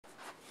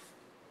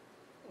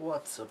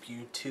What's up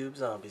YouTube,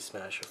 Zombie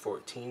Smasher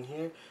 14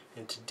 here,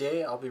 and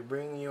today I'll be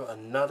bringing you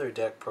another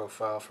deck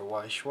profile for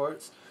Weiss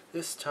Schwarz.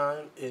 This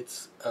time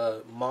it's a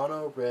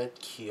mono red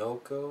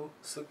Kyoko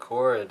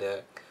Sakura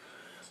deck.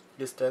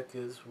 This deck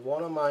is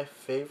one of my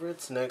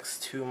favorites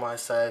next to my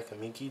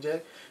Sayaka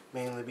deck,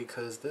 mainly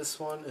because this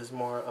one is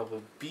more of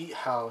a beat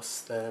house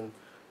than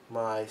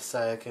my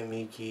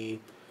Sayaka.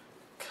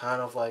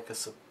 Kind of like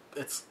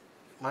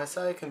my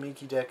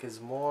Sayaka deck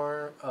is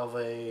more of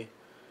a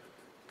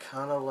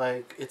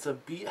it's a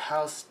beat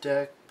house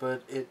deck,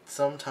 but it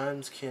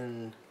sometimes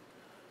can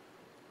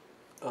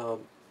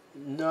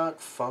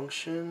not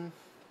function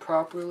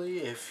properly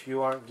if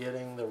you aren't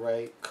getting the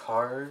right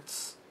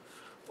cards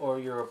or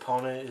your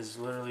opponent is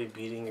literally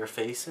beating your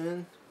face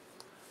in.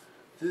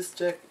 This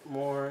deck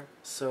more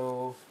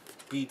so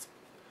beats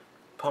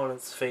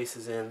opponents'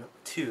 faces in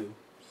too.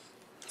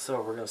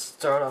 So we're going to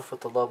start off with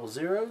the level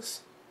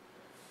 0s.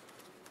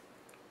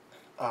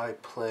 I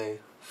play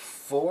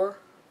 4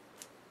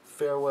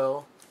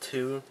 Farewell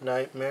to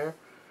Nightmare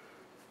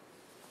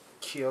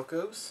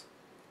Kyokos.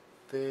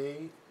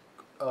 They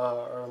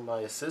are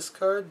my assist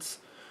cards.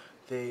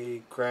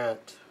 They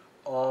grant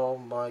all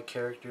my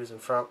characters in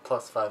front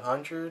plus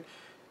 500,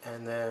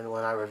 and then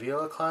when I reveal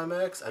a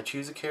climax, I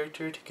choose a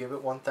character to give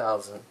it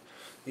 1000.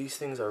 These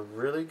things are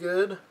really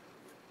good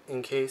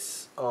in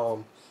case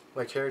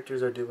my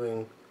characters are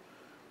doing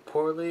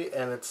poorly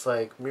and it's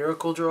like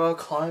miracle draw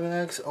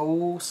climax.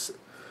 Oh,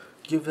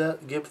 give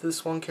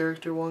this one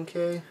character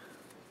 1k.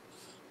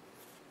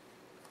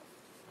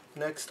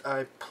 Next,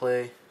 I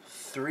play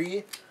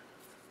 3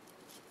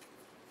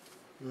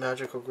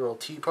 Magical Girl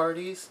Tea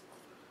Parties.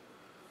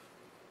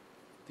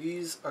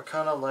 These are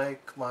kind of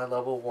like my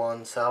level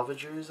 1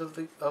 salvagers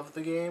of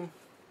the game.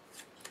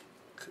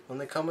 When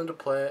they come into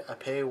play, I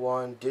pay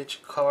 1, ditch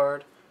a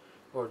card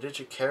or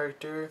ditch a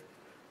character,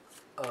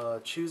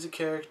 choose a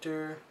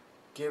character,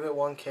 give it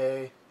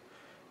 1k,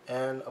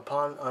 and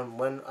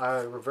when I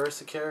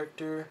reverse a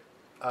character,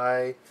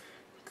 I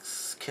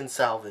can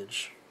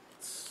salvage.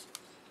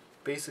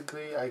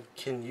 Basically, I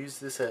can use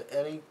this at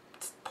any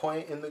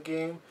point in the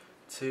game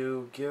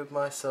to give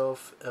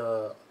myself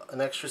an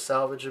extra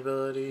salvage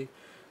ability,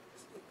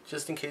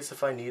 just in case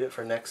if I need it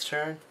for next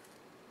turn.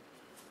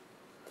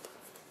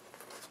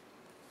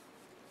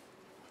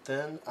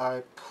 Then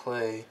I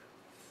play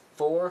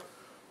 4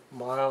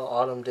 Mile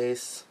Autumn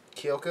Days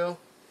Kyoko.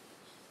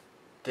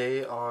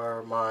 They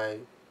are my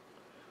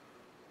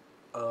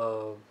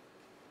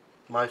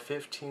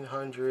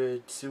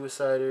 1500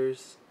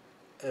 Suiciders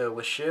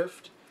with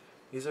shift.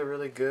 These are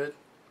really good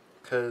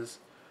because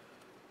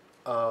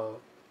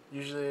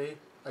usually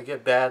I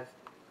get bad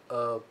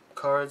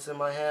cards in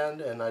my hand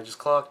and I just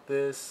clock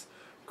this,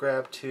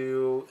 grab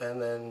 2,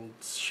 and then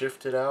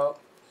shift it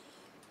out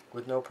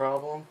with no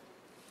problem.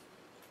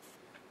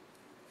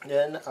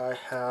 Then I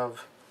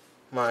have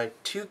my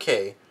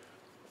 2k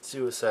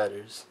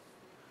Suiciders.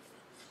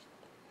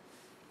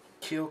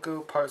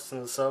 Kyoko Parts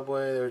in the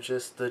Subway, they're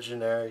just the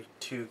generic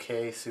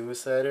 2k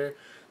Suicider,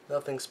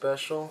 nothing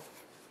special.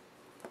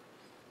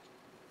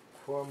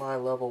 For my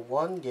level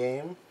 1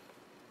 game,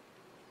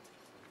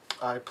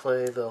 I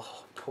play the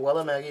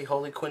Puella Magi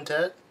Holy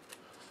Quintet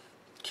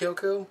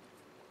Kyoko.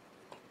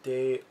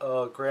 They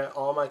grant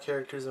all my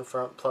characters in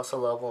front plus a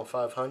level of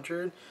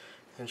 500,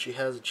 and she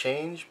has a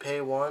change. Pay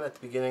 1 at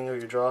the beginning of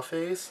your draw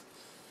phase.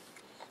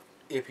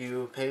 If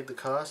you paid the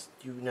cost,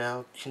 you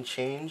now can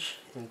change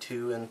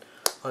into an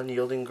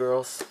Unyielding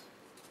Girls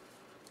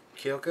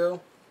Kyoko.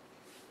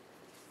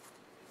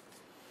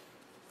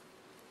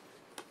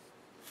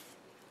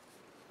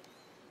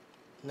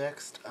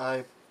 Next,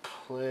 I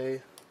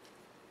play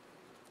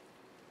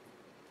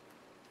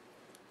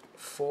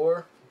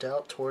 4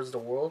 Doubt Towards the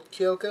World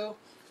Kyoko.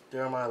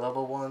 They're my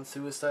level 1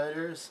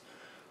 Suiciders.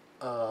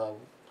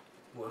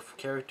 If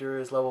character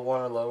is level 1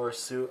 or lower,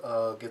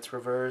 gets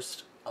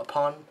reversed.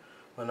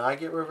 When I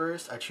get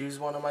reversed, I choose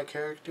one of my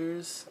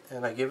characters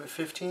and I give it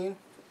 15.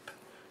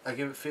 I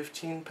give it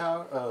 15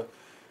 power,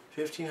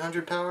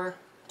 1500 power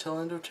till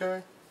end of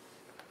turn.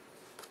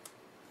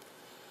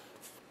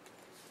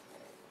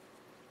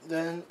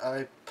 Then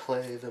I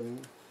play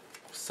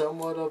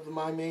somewhat of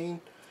my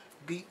main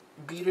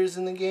beaters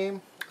in the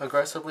game,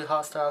 Aggressively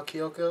Hostile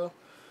Kyoko.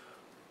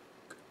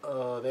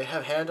 They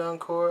have Hand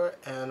Encore,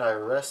 and I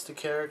rest the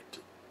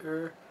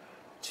character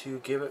to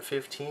give it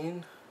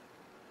 15.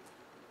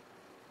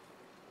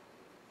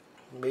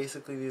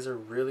 Basically, these are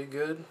really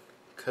good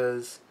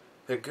because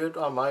they're good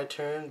on my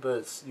turn,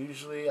 but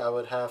usually I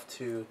would have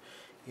to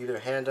either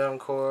Hand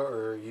Encore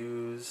or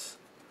use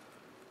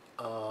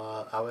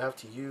I would have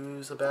to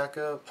use a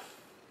backup.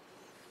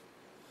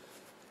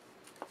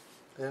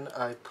 Then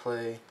I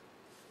play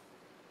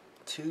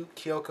 2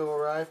 Kyoko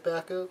Arrive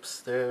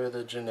backups. They're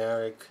the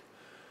generic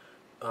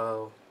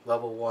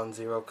level 1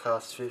 0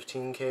 cost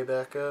 15k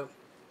backup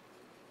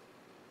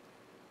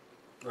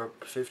or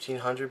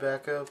 1500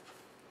 backup.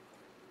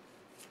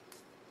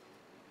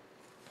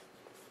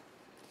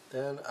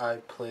 Then I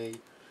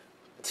play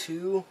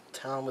 2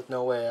 Town with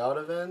No Way Out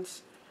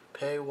events.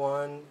 Pay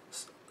 1,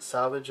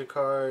 salvage a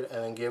card,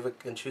 and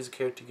then choose a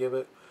character to give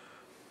it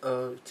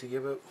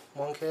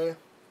 1K.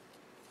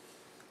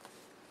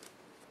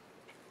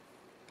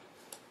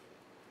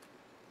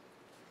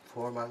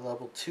 For my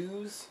level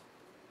 2s,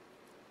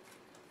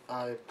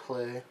 I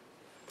play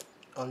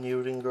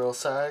Unyielding Girl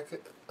Sayaka,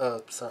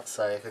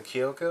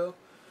 Kyoko.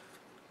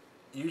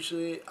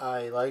 Usually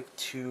I like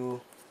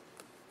to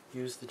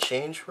use the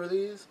change for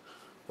these,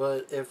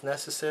 but if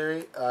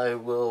necessary, I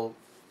will,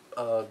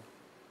 I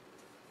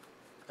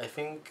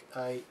think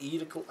I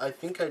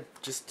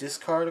just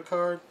discard a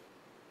card.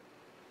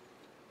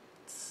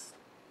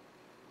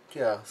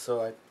 Yeah,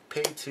 so I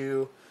pay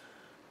 2,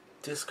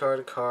 discard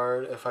a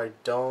card. If I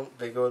don't,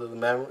 they go to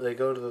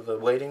the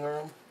waiting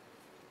room,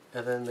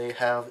 and then they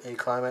have a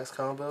climax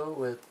combo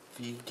with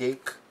the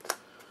gate.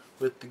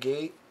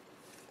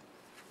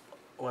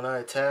 When I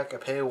attack, I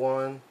pay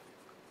 1,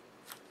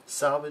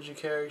 salvage a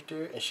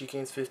character, and she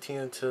gains 15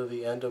 until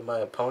the end of my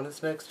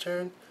opponent's next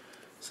turn.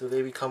 So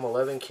they become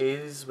 11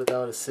 Ks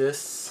without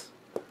assists.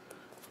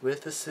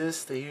 With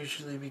assists, they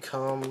usually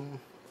become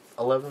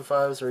 11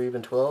 5s or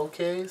even 12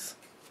 Ks.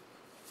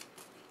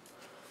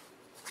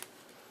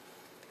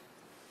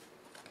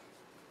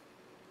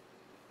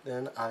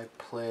 Then I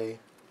play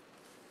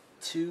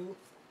 2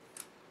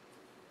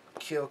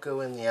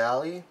 Kyoko in the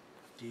Alley.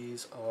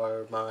 These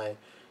are my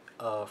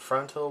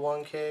frontal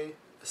 1K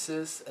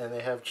assists, and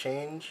they have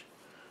change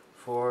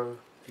for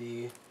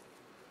the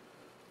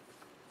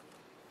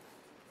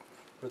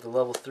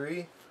level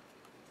 3.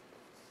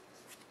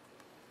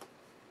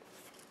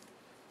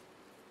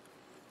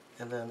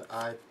 And then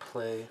I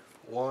play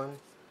 1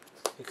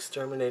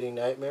 Exterminating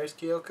Nightmares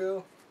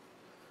Kyoko.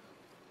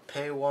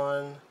 Pay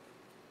 1,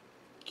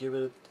 give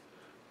it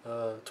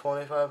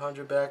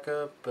 2,500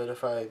 backup, but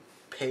if I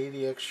pay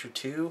the extra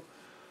 2,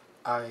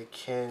 I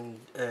can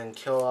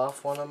kill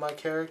off one of my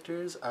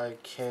characters. I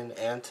can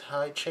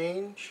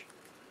anti-change.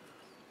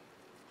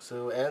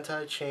 So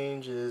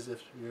anti-change is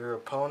if your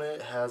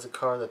opponent has a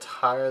card that's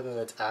higher than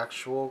its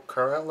actual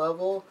current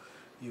level,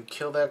 you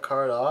kill that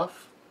card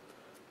off.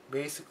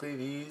 Basically,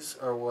 these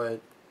are what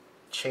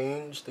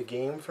changed the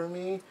game for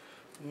me,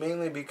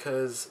 mainly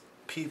because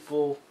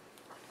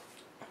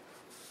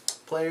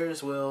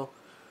players will,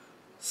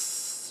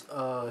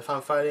 if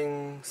I'm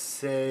fighting,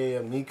 say,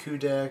 a Miku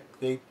deck,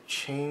 they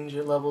change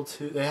at level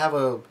 2. They have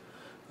a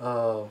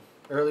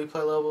early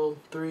play level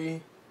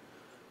 3.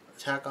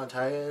 Attack on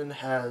Titan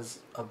has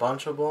a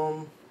bunch of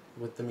them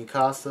with the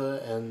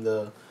Mikasa and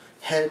the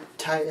Head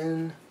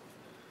Titan.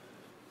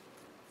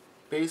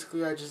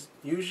 Basically,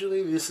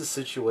 usually this is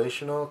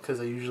situational because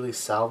I usually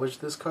salvage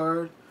this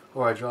card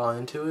or I draw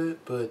into it,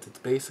 but that's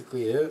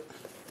basically it.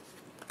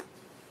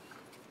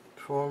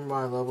 For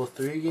my level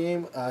 3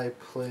 game, I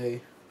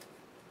play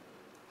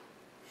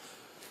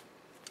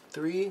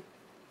 3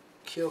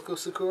 Kyoko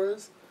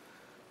Sakuras.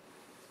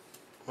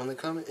 When they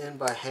come in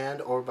by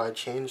hand or by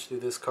change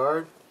through this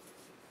card,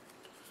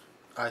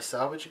 I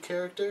salvage a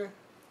character,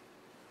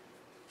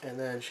 and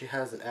then she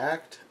has an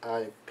act.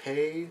 I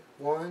pay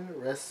 1,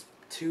 rest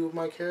 2 of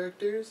my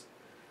characters,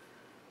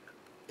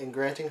 and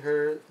granting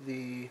her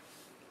the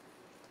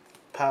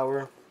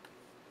power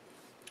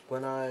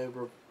when I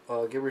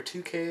give her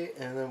 2K,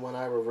 and then when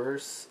I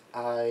reverse,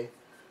 I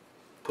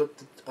put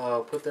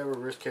that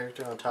reverse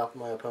character on top of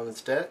my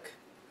opponent's deck.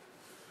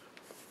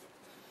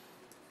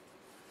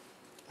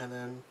 And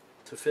then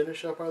to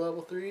finish up our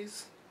level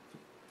 3s,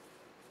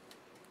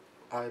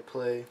 I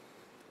play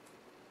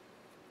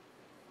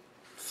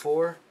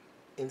 4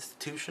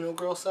 Institutional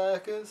Girl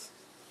Sayakas.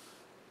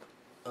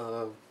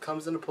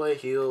 Comes into play,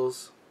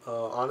 heals,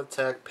 on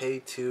attack, pay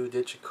 2,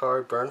 ditch a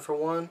card, burn for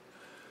 1.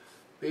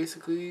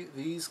 Basically,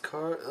 this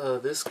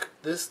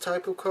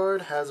type of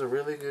card has a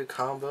really good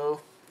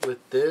combo with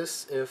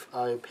this. If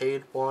I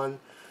paid 1,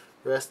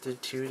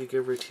 rested 2 to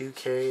give her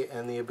 2K,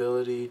 and the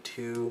ability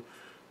to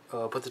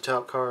put the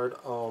top card,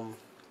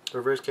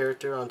 reverse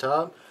character on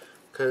top.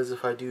 Because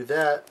if I do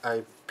that,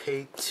 I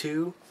pay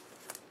 2,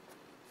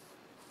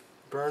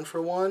 burn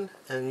for 1,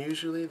 and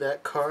usually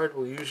that card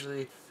will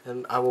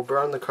and I will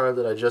burn the card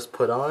that I just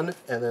put on,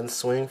 and then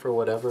swing for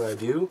whatever I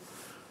do.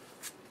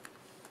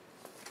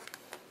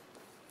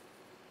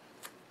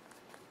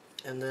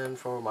 And then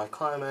for my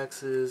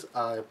climaxes,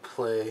 I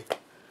play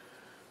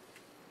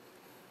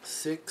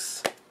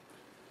 6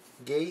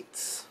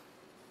 gates.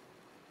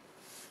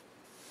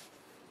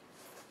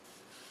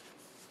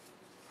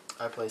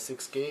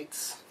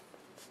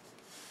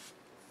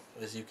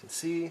 As you can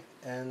see,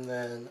 and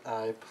then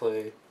I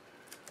play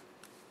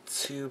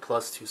 2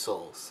 plus 2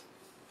 souls.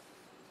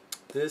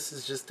 This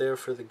is just there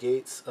for the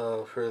gates,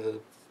 for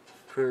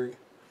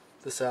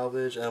the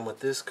salvage, and with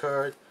this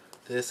card,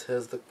 this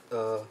has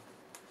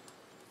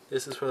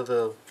this is for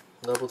the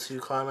level 2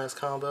 climax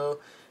combo,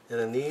 and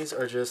then these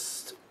are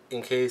just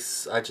in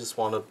case I just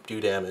want to do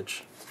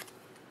damage.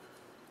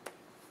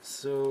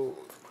 So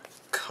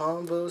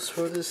combos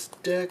for this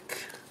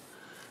deck.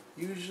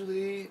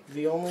 Usually,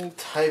 the only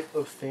type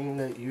of thing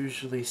that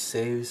usually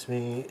saves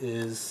me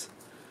is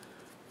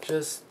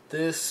just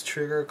this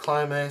trigger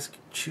climax,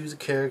 choose a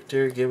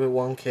character, give it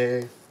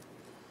 1K.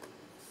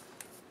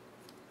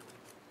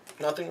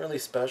 Nothing really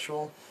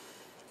special.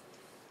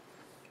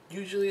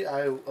 Usually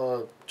I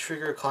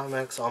trigger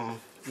climax on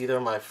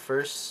either my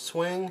first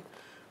swing,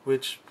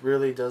 which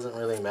really doesn't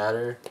really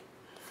matter,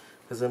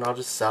 because then I'll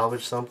just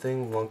salvage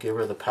something, won't give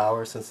her the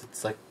power since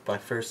it's like my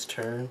first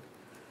turn.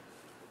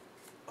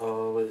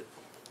 But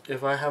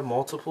if I have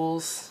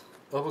multiples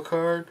of a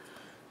card,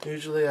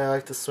 usually I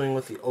like to swing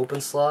with the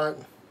open slot,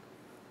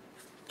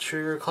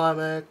 trigger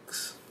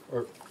climax,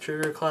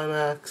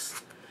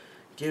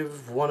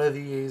 give one of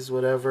these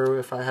whatever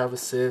if I have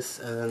assists,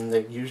 and then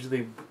they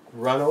usually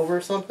run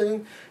over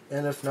something,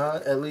 and if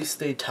not, at least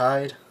they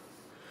tied.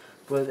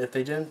 But if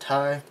they didn't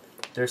tie,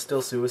 they're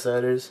still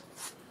suiciders.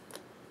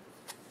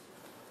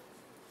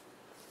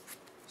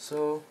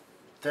 So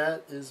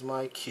that is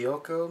my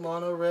Kyoko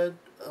mono red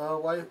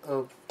not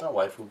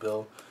waifu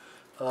build,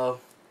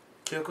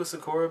 Kyoko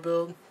Sakura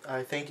build.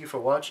 I thank you for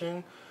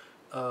watching.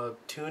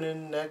 Tune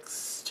in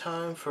next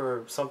time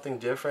for something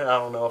different. I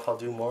don't know if I'll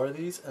do more of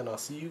these, and I'll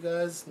see you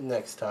guys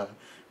next time.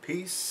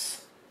 Peace.